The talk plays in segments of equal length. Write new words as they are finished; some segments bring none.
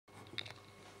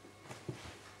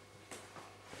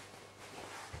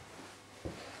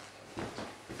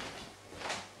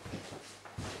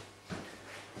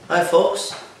Hi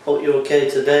folks, hope you're okay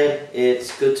today.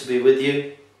 It's good to be with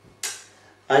you.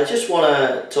 I just want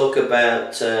to talk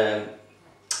about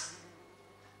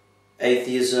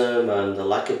atheism and the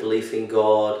lack of belief in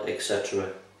God,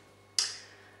 etc.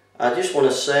 I just want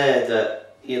to say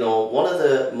that, one of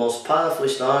the most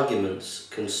powerfulest arguments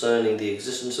concerning the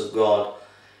existence of God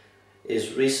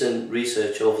is recent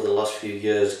research over the last few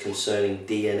years concerning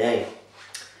DNA.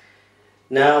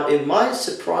 Now, it might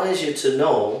surprise you to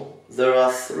know there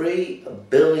are 3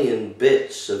 billion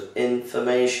bits of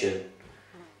information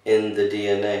in the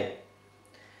DNA.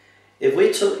 If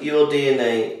we took your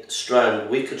DNA strand,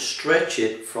 we could stretch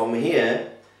it from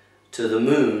here to the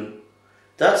moon.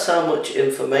 That's how much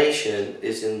information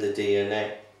is in the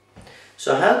DNA.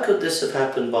 So how could this have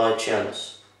happened by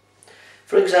chance?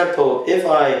 For example, if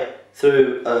I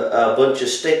threw a bunch of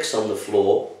sticks on the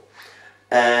floor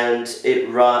and it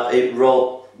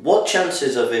wrote, what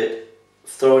chances of it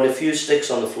throwing a few sticks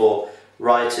on the floor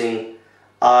writing,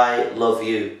 "I love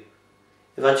you"?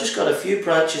 If I just got a few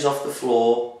branches off the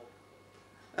floor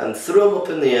and threw them up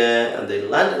in the air and they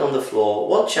landed on the floor,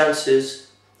 what chances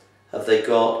have they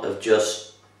got of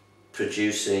just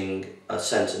producing a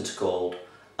sentence called,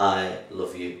 "I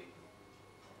love you"?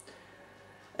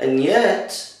 And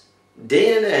yet,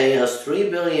 DNA has 3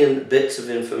 billion bits of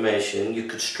information. You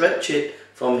could stretch it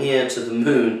from here to the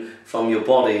moon from your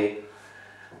body,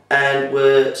 and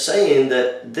we're saying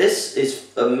that this is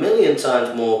a million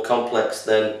times more complex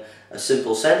than a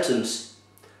simple sentence,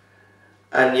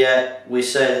 and yet we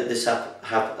say that this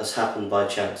has happened by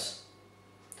chance.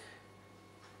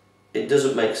 It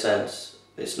doesn't make sense.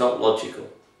 It's not logical.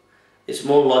 It's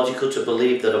more logical to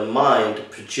believe that a mind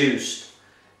produced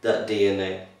that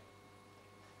DNA.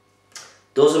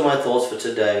 Those are my thoughts for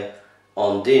today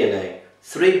on DNA.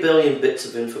 3 billion bits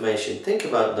of information. Think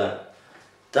about that.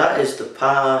 That is the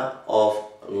power of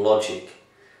logic.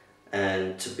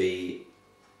 And to be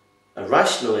a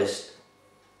rationalist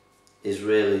is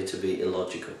really to be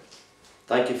illogical.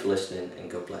 Thank you for listening,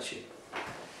 and God bless you.